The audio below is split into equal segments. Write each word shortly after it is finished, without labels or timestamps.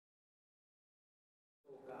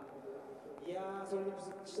On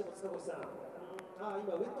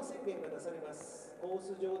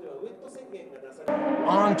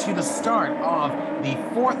to the start of the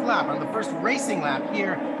fourth lap, on the first racing lap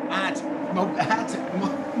here at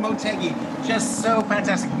Motegi. Just so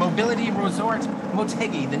fantastic. Mobility Resort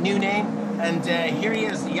Motegi, the new name. And here he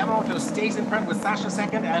is. Yamamoto stays in front with Sasha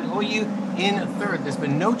second and Oyu in third. There's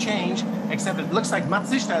been no change, except it looks like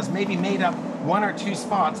Matsushita has maybe made up 1 or 2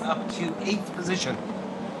 spots up to 8th position.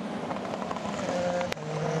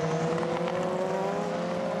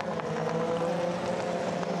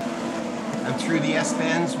 And through the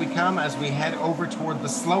S-bends we come as we head over toward the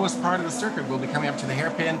slowest part of the circuit. We'll be coming up to the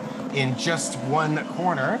hairpin in just 1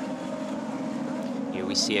 corner. Here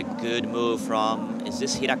we see a good move from, is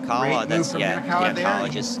this Hirakawa? That's Hirakawa there.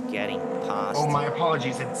 Just getting past. Oh, my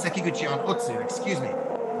apologies. It's Sekiguchi on Otsu, excuse me.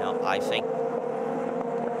 No, I think.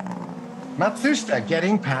 Matsushita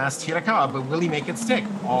getting past Hirakawa, but will he make it stick?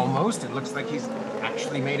 Almost. It looks like he's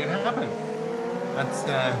actually made it happen. That's,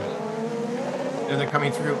 they're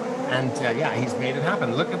coming through. And yeah, he's made it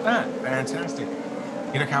happen. Look at that. Fantastic.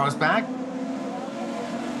 Hirakawa's back.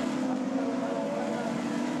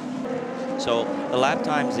 So the lap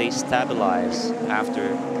times, they stabilize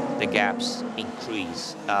after the gaps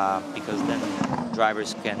increase because then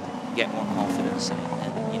drivers can get more confidence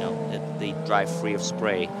and you know, they drive free of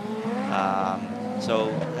spray.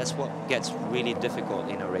 So that's what gets really difficult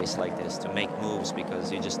in a race like this, to make moves,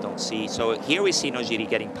 because you just don't see. So here we see Nojiri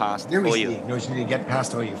getting past Oyu. Here we see Nojiri get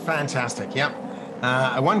past Oyu. Fantastic, yep.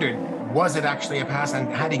 I wondered, was it actually a pass, and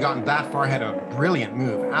had he gotten that far ahead? A brilliant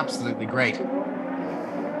move, absolutely great.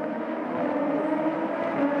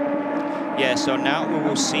 Yeah, so now we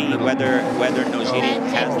will see whether Nojiri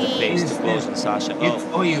has the pace to close on Sasha. It's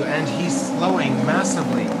Oyu, and he's slowing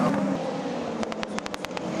massively.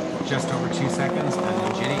 Just over 2 seconds, and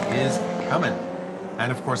Nojiri is coming. And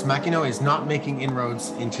of course, Makino is not making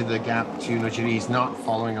inroads into the gap to Nojiri. He's not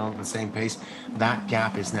following on at the same pace. That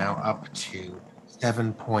gap is now up to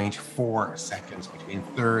 7.4 seconds between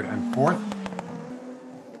 3rd and 4th.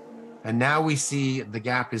 And now we see the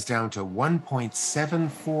gap is down to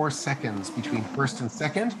 1.74 seconds between 1st and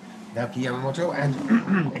 2nd. Naoki Yamamoto and,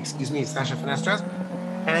 excuse me, Sasha Fenestras.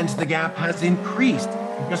 And the gap has increased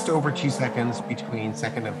just over 2 seconds between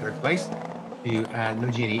 2nd and 3rd place to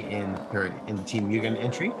Nojiri in 3rd in the Team Mugen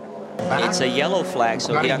entry. It's a yellow flag,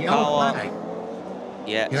 so Hirakawa.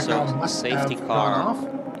 Yeah, Hirakawa so safety car. Off.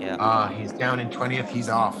 Yeah. He's down in 20th. He's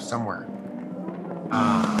off somewhere.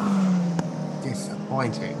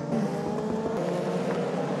 Disappointing.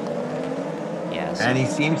 Yes. And he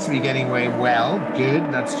seems to be getting away well.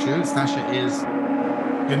 Good, that's true. Sasha is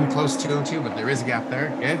getting close to him too, but there is a gap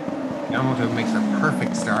there. Good. Yamamoto makes a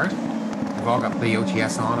perfect start. We've all got the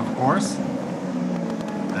OTS on, of course.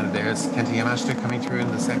 And there's Kenta Yamashita coming through in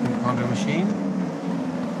the 2nd Honda machine.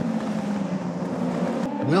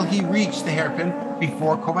 Will he reach the hairpin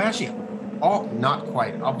before Kobayashi? Oh, not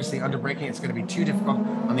quite. Obviously, under braking, it's going to be too difficult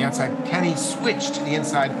on the outside. Can he switch to the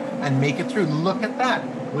inside and make it through? Look at that.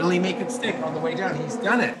 Will he make it stick on the way down? He's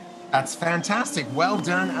done it. That's fantastic. Well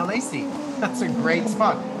done, Alesi. That's a great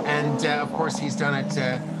spot. And of course, he's done it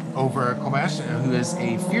over Kobayashi, who is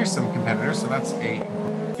a fearsome competitor. So that's a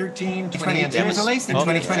 13, 20. And there's Alesi,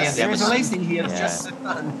 2020. And there's Alesi. He has just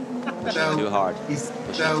done. Pushing too hard. He's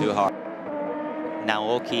pushing too hard.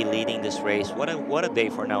 Naoki leading this race. What a day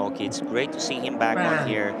for Naoki. It's great to see him back on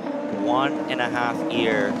here. 1.5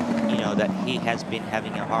 year, you know, that he has been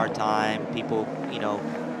having a hard time. People, you know,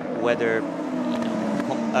 whether, you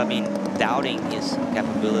know, I mean, doubting his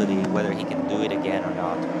capability, whether he can do it again or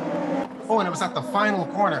not. Oh, and it was at the final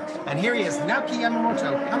corner. And here he is, Naoki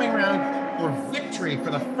Yamamoto, coming around for victory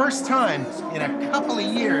for the first time in a couple of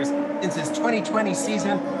years since his 2020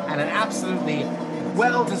 season, and an absolutely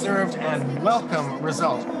well-deserved and welcome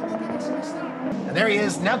result. And there he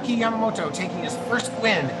is, Naoki Yamamoto, taking his first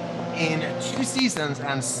win in 2 seasons,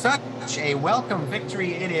 and such a welcome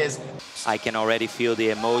victory it is. I can already feel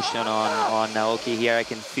the emotion on Naoki here. I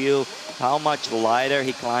can feel how much lighter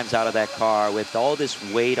he climbs out of that car with all this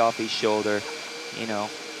weight off his shoulder, you know.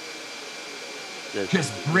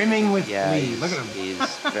 Just brimming with glee. Look at him.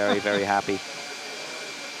 He's very, very happy.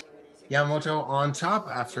 Yamamoto on top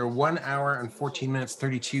after 1 hour and 14 minutes,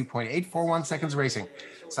 32.841 seconds racing.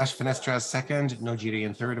 Sasha Fenestras 2nd, Nojiri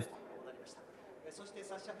in 3rd, of course.